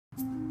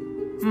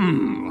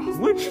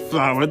Which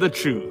flower to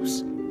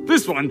choose?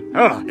 This one,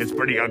 it's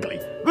pretty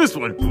ugly. This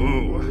one,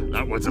 ooh,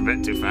 that one's a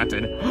bit too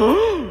fatted.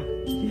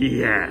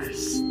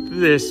 Yes,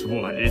 this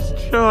one is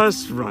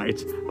just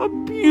right. A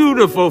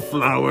beautiful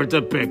flower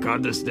to pick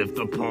on to sniff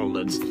the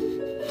pollens.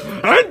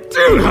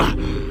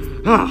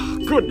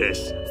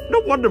 Goodness. No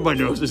wonder my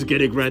nose is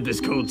getting red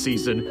this cold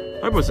season.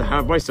 I must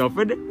have myself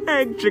an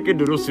egg chicken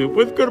noodle soup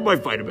with good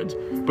vitamins.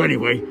 But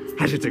anyway,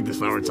 I should take this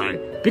flower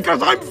inside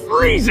because I'm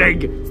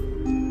freezing!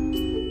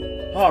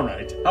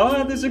 Alright, I'll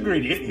add this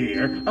ingredient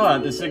here, I'll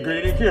add this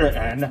ingredient here,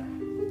 and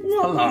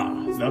voila!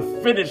 The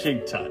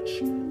finishing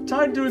touch.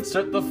 Time to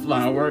insert the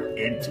flower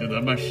into the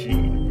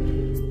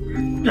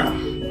machine.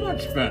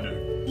 Much better.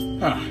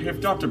 If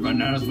Dr.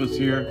 Bananas was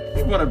here,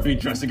 he wouldn't be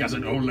dressing as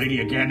an old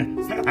lady again.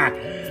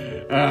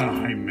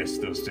 I miss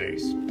those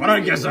days. But I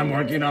guess I'm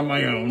working on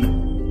my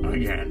own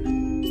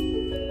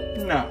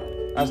again. Now,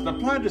 as the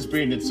plant is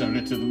being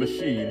inserted to the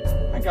machine,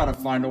 I gotta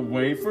find a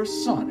way for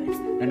Sonic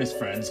and his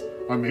friends,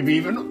 or maybe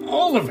even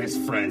all of his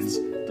friends,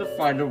 to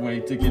find a way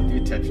to get the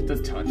attention to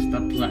touch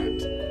the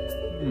plant.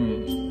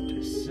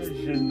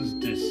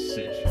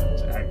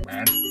 Decisions,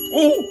 Eggman.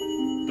 Oh!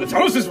 The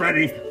toast is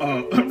ready!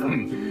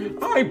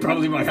 I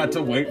probably might have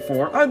to wait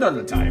for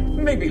another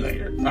time. Maybe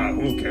later.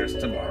 Who cares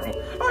tomorrow?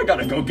 I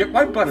gotta go get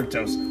my butter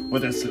toast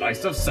with a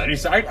slice of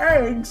sunny-side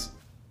eggs.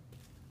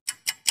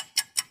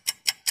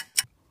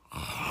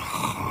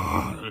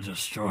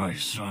 Destroy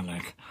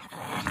Sonic.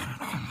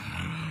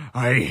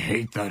 I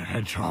hate that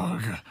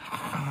hedgehog.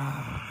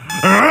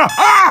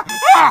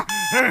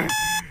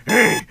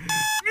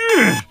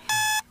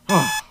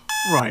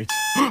 Right.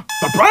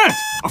 The plant!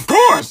 Of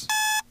course!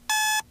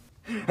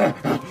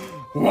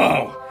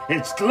 Whoa!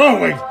 It's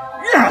glowing!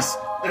 Yes!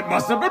 It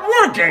must have been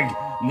working!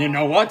 You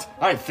know what?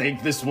 I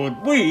think this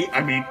would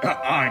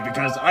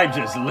because I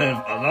just live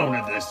alone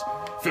in this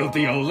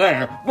filthy old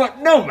lair. But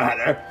no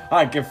matter,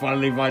 I can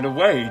finally find a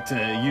way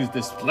to use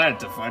this plant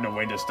to find a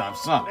way to stop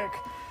Sonic.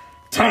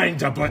 Time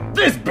to put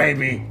this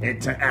baby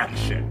into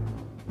action.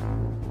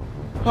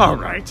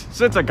 Alright,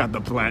 since I got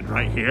the plant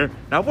right here,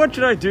 now what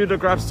should I do to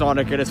grab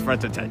Sonic and his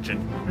friend's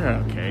attention?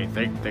 Okay,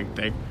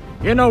 think.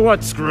 You know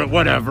what, screw it,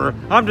 whatever.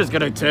 I'm just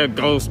gonna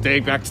go stay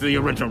back to the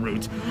original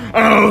roots.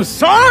 Oh,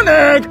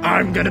 Sonic!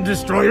 I'm gonna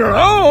destroy your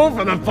home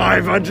for the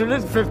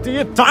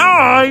 550th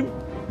time!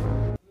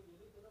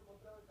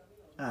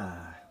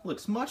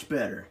 Looks much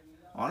better.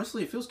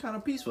 Honestly, it feels kind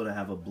of peaceful to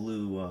have a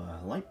blue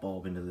light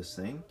bulb into this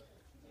thing.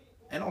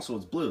 And also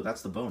it's blue,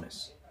 that's the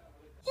bonus.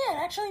 Yeah,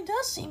 it actually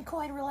does seem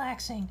quite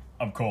relaxing.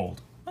 I'm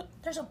cold. But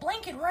there's a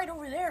blanket right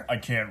over there. I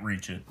can't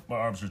reach it. My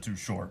arms are too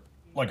short.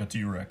 Like a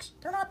T-Rex.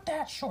 They're not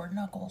that short,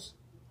 Knuckles.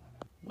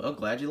 Well,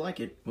 glad you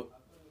like it.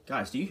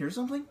 Guys, do you hear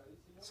something?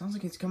 It sounds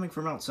like it's coming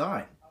from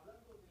outside.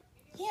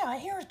 Yeah, I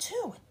hear it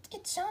too.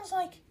 It sounds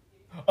like...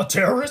 A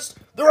terrorist?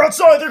 They're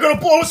outside! They're gonna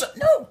blow us...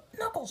 No!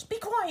 Knuckles, be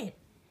quiet!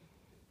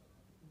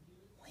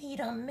 Wait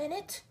a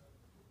minute.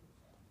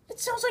 It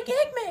sounds like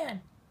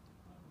Eggman!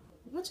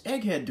 What's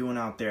Egghead doing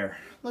out there?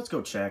 Let's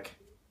go check.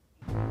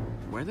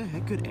 Where the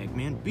heck could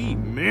Eggman be?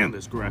 Man,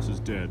 this grass is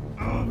dead.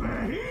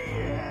 Over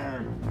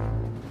here!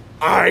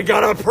 I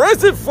got a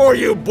present for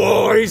you,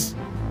 boys!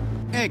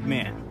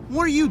 Eggman,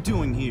 what are you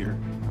doing here?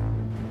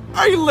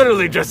 I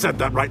literally just said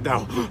that right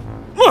now.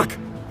 Look!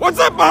 What's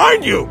that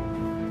behind you?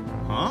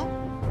 Huh?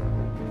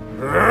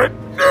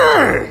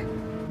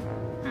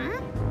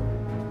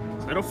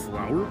 Is that a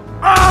flower?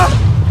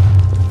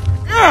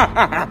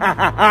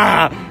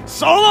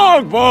 So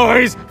long,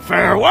 boys!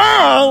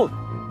 Farewell!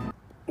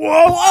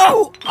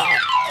 Whoa!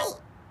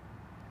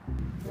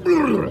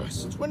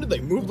 Since when did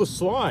they move the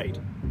slide?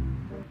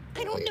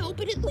 I don't know,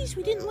 but at least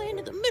we didn't land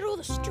in the middle of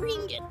the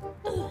stream yet.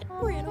 It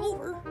ran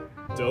over.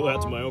 Tell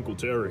that to my Uncle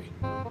Terry.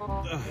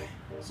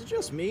 Is it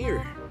just me, or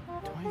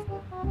do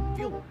I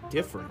feel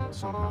different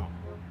somehow?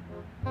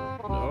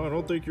 No, I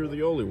don't think you're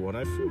the only one.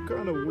 I feel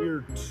kind of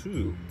weird,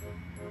 too.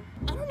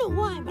 I don't know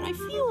why, but I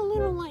feel a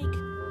little,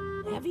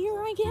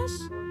 heavier, I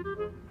guess?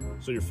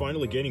 So you're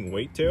finally gaining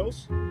weight,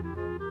 Tails?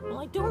 Well,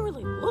 I don't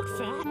really look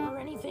fat or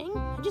anything.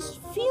 I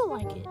just feel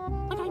like it.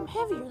 Like I'm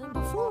heavier than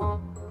before.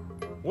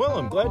 Well,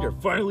 I'm glad you're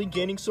finally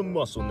gaining some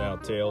muscle now,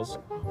 Tails.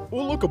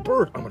 Oh, look, a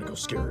bird. I'm gonna go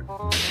scare it.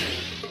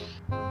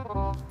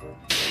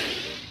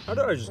 How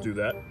did I just do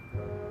that?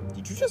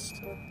 Did you just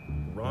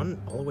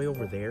run all the way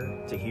over there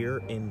to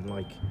here in,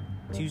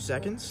 2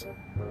 seconds?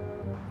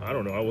 I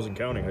don't know. I wasn't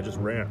counting. I just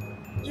ran.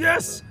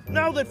 Yes!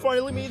 Now that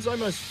finally means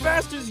I'm as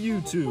fast as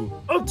you two.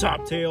 Up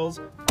top, Tails.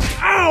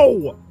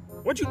 Ow!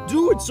 Why'd you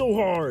do it so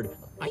hard?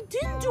 I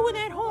didn't do it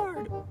that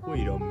hard.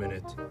 Wait a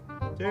minute.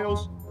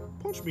 Tails,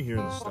 punch me here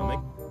in the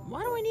stomach.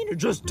 Why do I need to...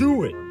 Just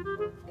do it!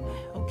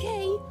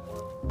 Okay.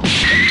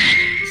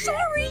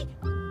 Sorry!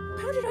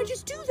 How did I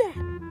just do that?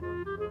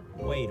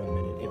 Wait a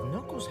minute. If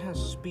Knuckles has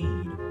speed,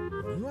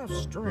 and you have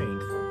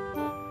strength...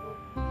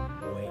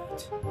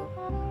 Wait.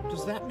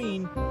 Does that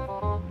mean...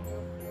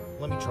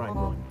 Let me try and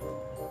run.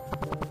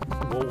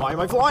 Well, why am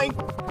I flying?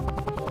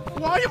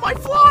 Why am I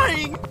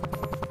flying?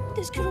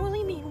 This could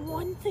only mean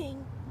one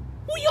thing.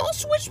 We all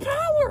switched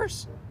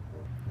powers!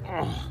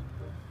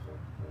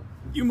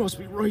 You must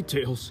be right,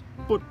 Tails.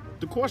 But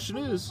the question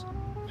is,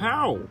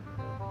 how?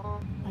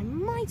 I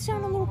might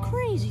sound a little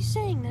crazy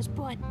saying this,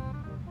 but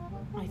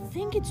I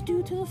think it's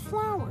due to the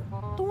flower,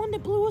 the one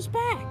that blew us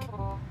back.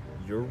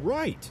 You're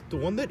right. The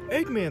one that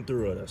Eggman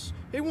threw at us.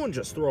 He wouldn't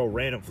just throw a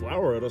random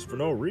flower at us for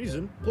no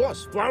reason.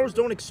 Plus, flowers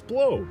don't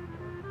explode.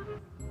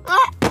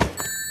 Ah!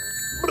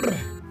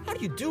 How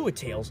do you do it,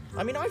 Tails?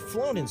 I mean, I've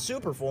flown in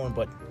super form,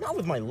 but not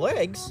with my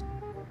legs.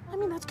 I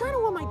mean, that's kind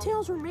of what my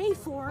tails were made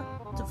for,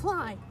 to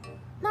fly.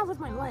 Not with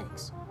my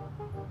legs.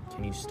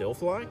 Can you still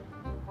fly?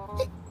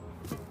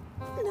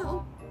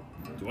 No.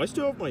 Do I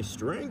still have my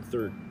strength,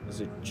 or is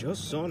it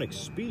just Sonic's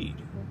speed?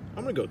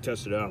 I'm gonna go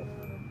test it out.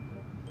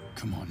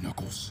 Come on,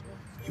 Knuckles.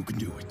 You can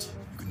do it.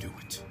 You can do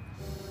it.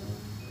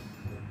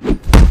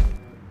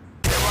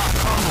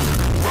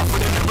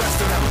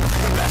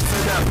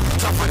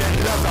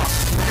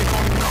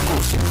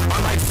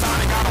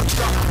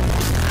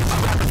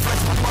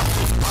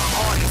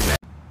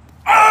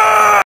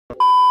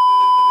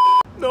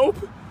 Nope.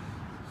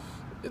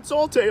 It's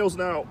all Tails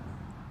now.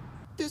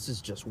 This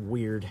is just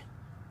weird.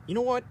 You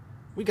know what?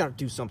 We gotta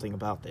do something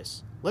about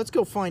this. Let's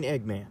go find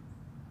Eggman.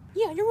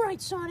 Yeah, you're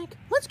right, Sonic.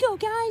 Let's go,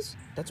 guys.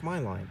 That's my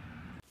line.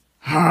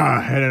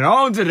 And in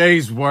all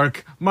today's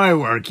work, my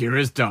work here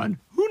is done.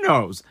 Who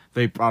knows?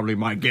 They probably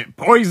might get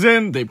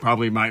poisoned. They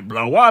probably might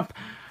blow up.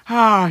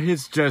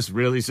 It's just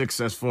really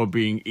successful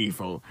being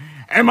evil.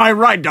 Am I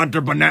right,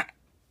 Dr. Banana?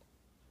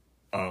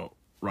 Oh,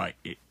 right.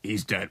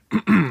 He's dead.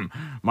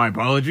 My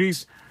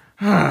apologies.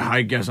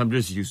 I guess I'm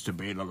just used to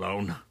being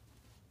alone.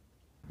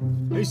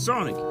 Hey,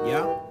 Sonic.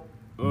 Yeah?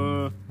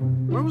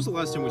 Where was the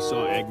last time we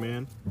saw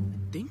Eggman?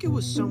 I think it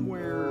was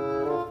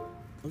somewhere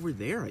over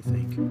there, I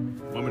think.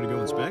 Want me to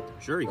go inspect?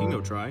 Sure, you can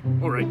go try.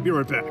 Alright, be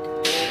right back.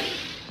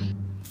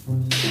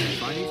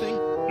 Find anything?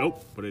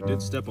 Nope, but I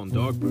did step on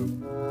dog poop.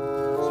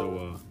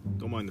 So,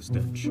 don't mind the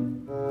stench.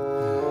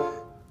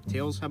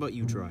 Tails, how about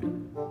you try?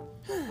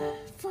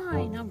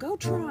 Fine, now go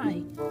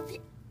try.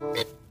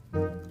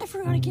 I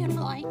forgot I can't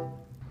fly.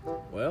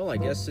 Well, I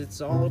guess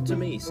it's all up to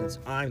me, since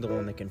I'm the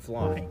one that can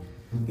fly.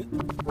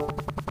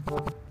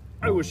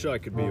 I wish I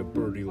could be a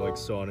birdie like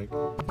Sonic.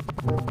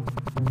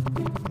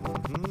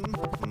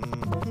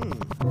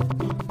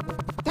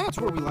 That's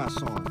where we last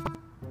saw him.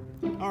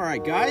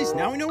 Alright, guys,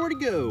 now we know where to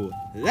go.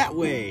 That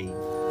way.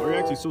 Why are you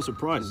acting so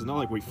surprised? It's not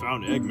like we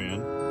found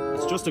Eggman.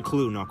 It's just a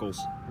clue, Knuckles.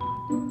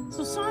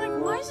 So,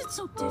 Sonic, why is it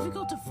so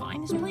difficult to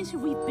find this place?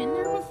 Have we been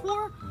there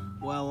before?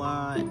 Well,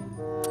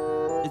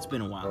 it's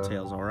been a while,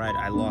 Tails, alright?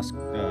 I lost,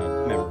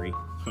 memory.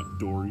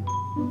 Dory.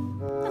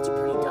 That's a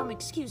pretty dumb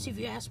excuse if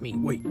you ask me.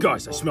 Wait,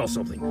 guys, I smell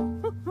something.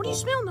 What do you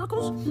smell,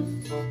 Knuckles?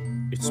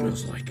 It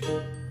smells like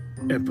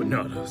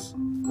empanadas.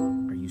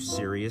 Are you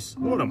serious?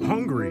 What? I'm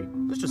hungry.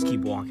 Let's just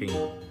keep walking.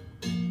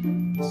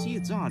 See,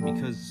 it's odd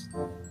because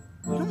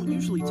we don't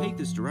usually take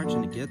this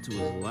direction to get to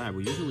his lab.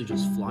 We usually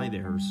just fly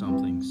there or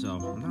something, so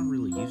I'm not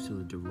really used to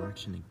the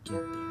direction to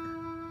get there.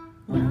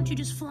 Why don't you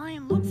just fly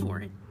and look for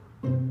it?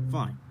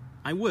 Fine,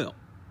 I will.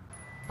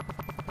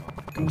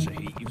 Gosh, I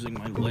hate using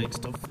my legs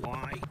to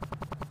fly.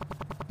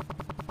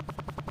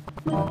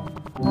 Oh,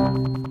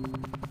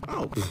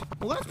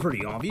 well that's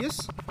pretty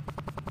obvious.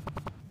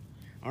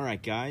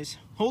 Alright guys,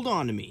 hold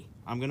on to me.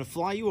 I'm gonna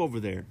fly you over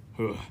there.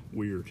 Ugh,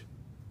 weird.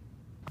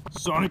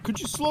 Sonic, could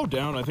you slow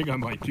down? I think I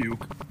might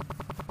puke.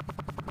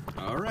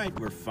 Alright,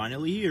 we're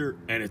finally here.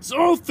 And it's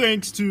all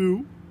thanks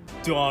to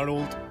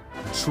Donald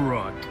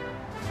Truck.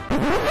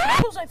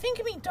 Knuckles, I think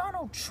you mean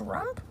Donald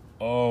Trump?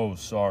 Oh,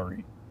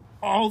 sorry.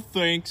 All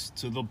thanks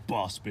to the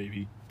boss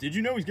baby. Did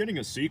you know he's getting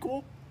a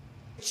sequel?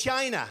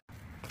 China!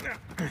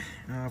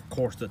 Of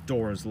course the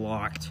door is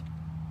locked.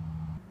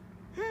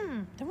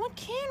 Then what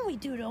can we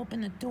do to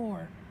open the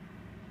door?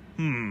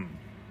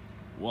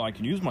 Well, I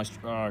can use my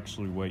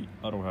actually, wait.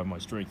 I don't have my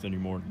strength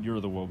anymore. You're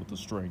the one with the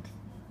strength.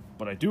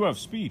 But I do have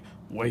speed.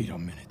 Wait a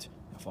minute.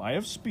 If I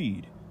have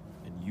speed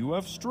and you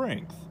have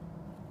strength,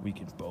 we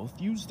can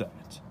both use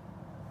that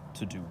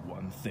to do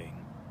one thing.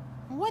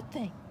 What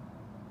thing?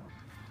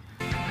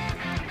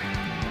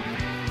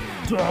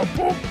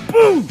 Double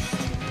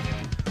boost!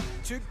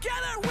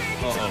 Together we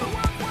can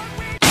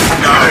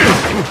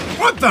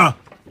What the?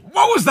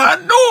 What was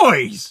that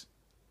noise?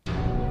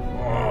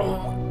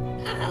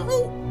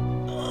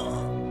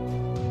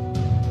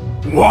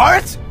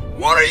 What?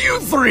 What are you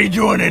three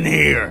doing in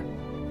here?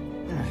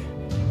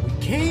 We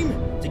came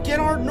to get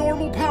our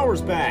normal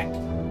powers back.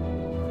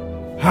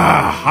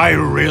 I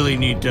really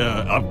need to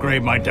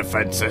upgrade my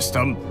defense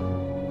system.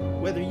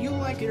 Whether you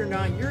like it or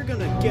not, you're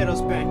gonna get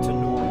us back to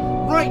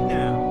normal right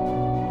now.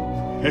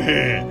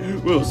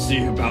 We'll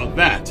see about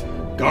that.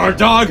 Guard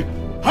dog,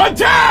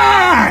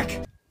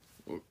 attack!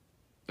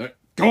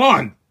 Go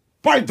on,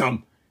 fight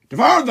them,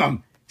 devour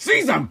them,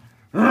 seize them.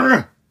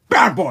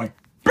 Bad boy,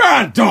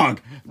 bad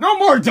dog. No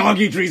more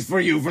doggy treats for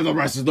you for the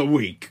rest of the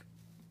week.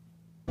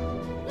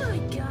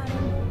 I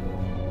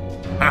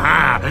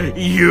got him.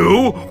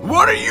 You?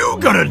 What are you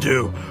gonna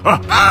do?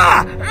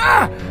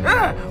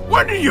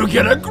 When do you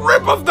get a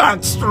grip of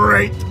that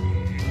straight?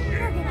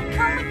 You're gonna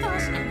come with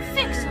us and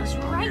fix us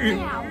right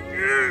now.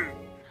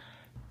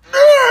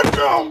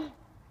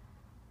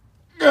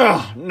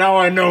 now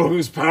I know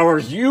whose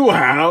powers you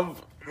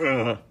have.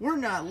 We're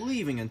not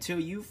leaving until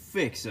you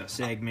fix us,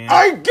 Eggman.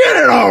 I get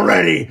it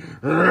already!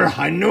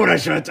 I knew I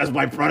should have tested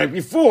my product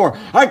before.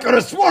 I could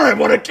have sworn I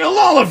would have killed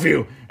all of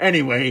you.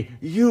 Anyway,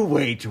 you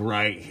wait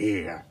right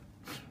here.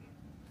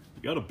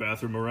 You got a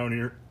bathroom around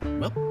here?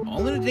 Well,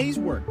 all in a day's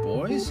work,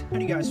 boys. How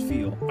do you guys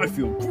feel? I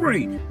feel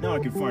great! Now I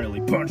can finally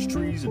punch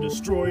trees and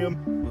destroy them.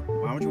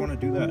 Why would you want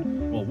to do that?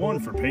 Well, one,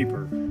 for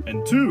paper,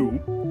 and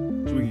two,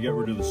 so we can get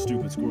rid of the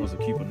stupid squirrels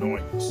that keep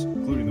annoying us,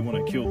 including the one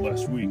I killed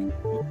last week.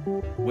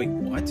 Wait,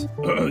 what?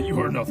 You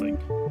heard nothing.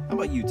 How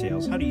about you,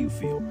 Tails? How do you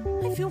feel?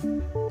 I feel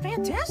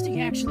fantastic,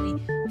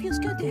 actually. Feels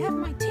good to have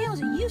my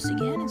tails in use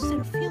again instead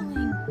of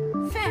feeling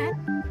fat.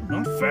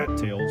 Not fat,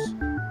 Tails.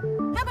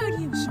 How about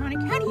you,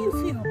 Sonic? How do you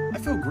feel? I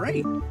feel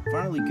great.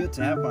 Finally good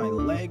to have my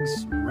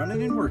legs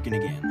running and working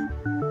again.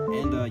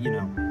 And, you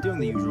know, doing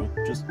the usual,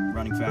 just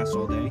running fast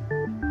all day.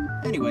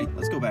 Anyway,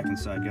 let's go back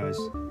inside, guys.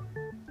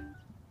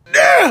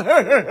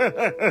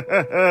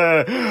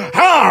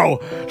 How?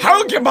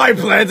 How can my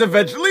plans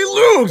eventually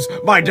lose?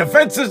 My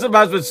defense system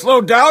has been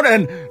slowed down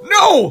and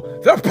no!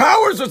 The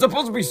powers are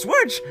supposed to be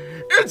switched!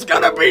 It's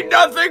gonna be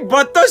nothing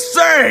but the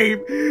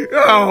same!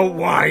 Oh,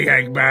 why,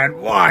 Eggman?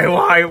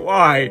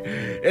 Why?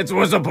 It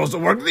was supposed to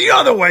work the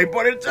other way,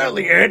 but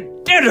apparently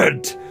it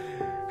didn't!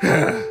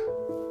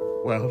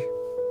 Well,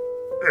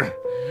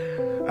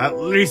 at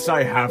least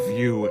I have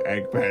you,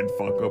 Eggman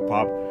Funko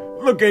Pop,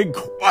 looking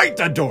quite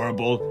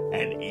adorable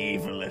and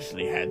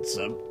evilishly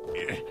handsome.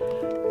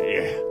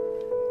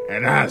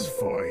 And as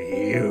for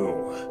you,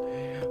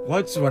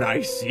 once when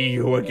I see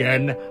you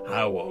again,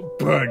 I will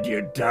burn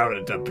you down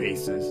into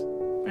pieces.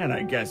 And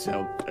I guess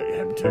him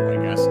too, I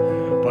guess.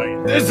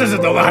 But this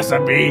isn't the last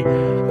of me.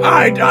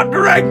 I,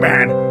 Dr.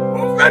 Eggman,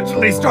 will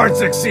eventually start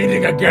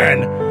succeeding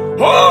again.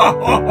 Ha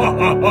ha ha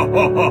ha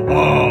ha ha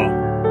ha!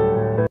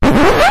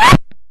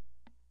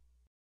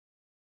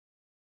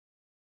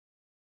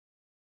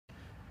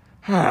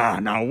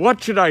 Now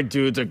what should I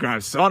do to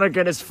grab Sonic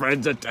and his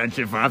friends'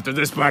 attention for after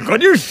this back?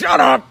 Could you shut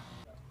up?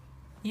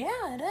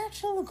 Yeah, it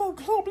actually go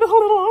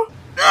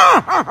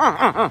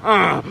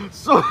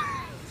So...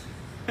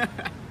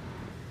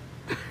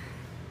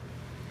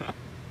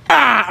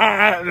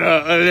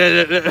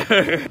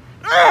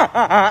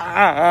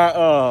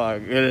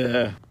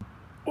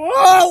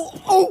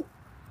 Oh!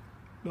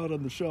 Not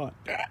on the shot.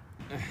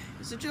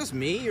 Is it just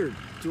me, or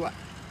do I...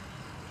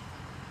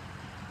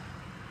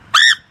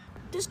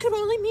 This could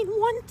only mean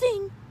one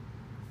thing.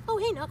 Oh,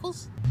 hey,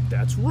 Knuckles.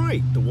 That's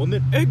right, the one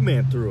that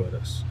Eggman threw at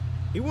us.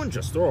 He wouldn't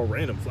just throw a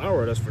random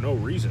flower at us for no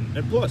reason.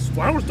 And plus,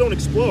 flowers don't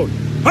explode.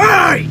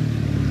 Hey!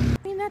 I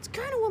mean, that's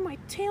kind of what my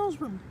tails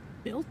were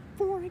built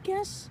for, I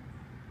guess.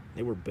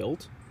 They were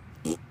built?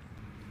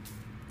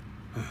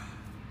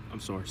 I'm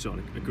sorry,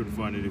 Sonic. I couldn't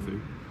find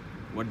anything.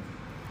 What?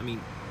 I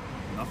mean,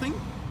 nothing?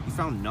 You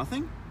found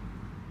nothing?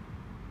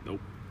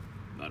 Nope.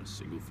 Not a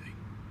single thing.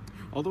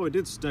 Although I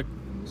did Steck?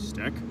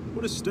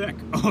 What is Steck?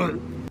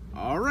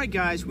 Alright,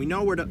 guys, we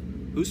know where to...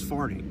 Who's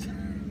farting?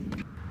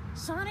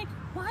 Sonic,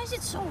 why is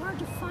it so hard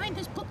to find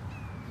this book?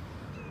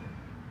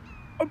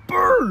 A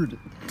bird!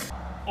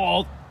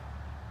 All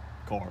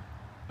car.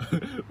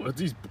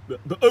 What's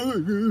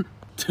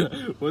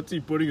he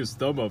putting his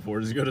thumb up for?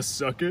 Is he gonna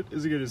suck it?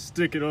 Is he gonna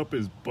stick it up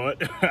his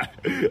butt?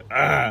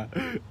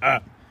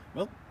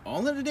 Well,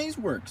 all in a day's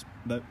works,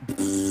 but...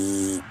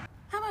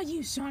 How about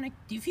you, Sonic?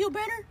 Do you feel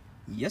better?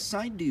 Yes,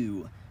 I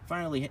do.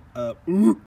 Finally,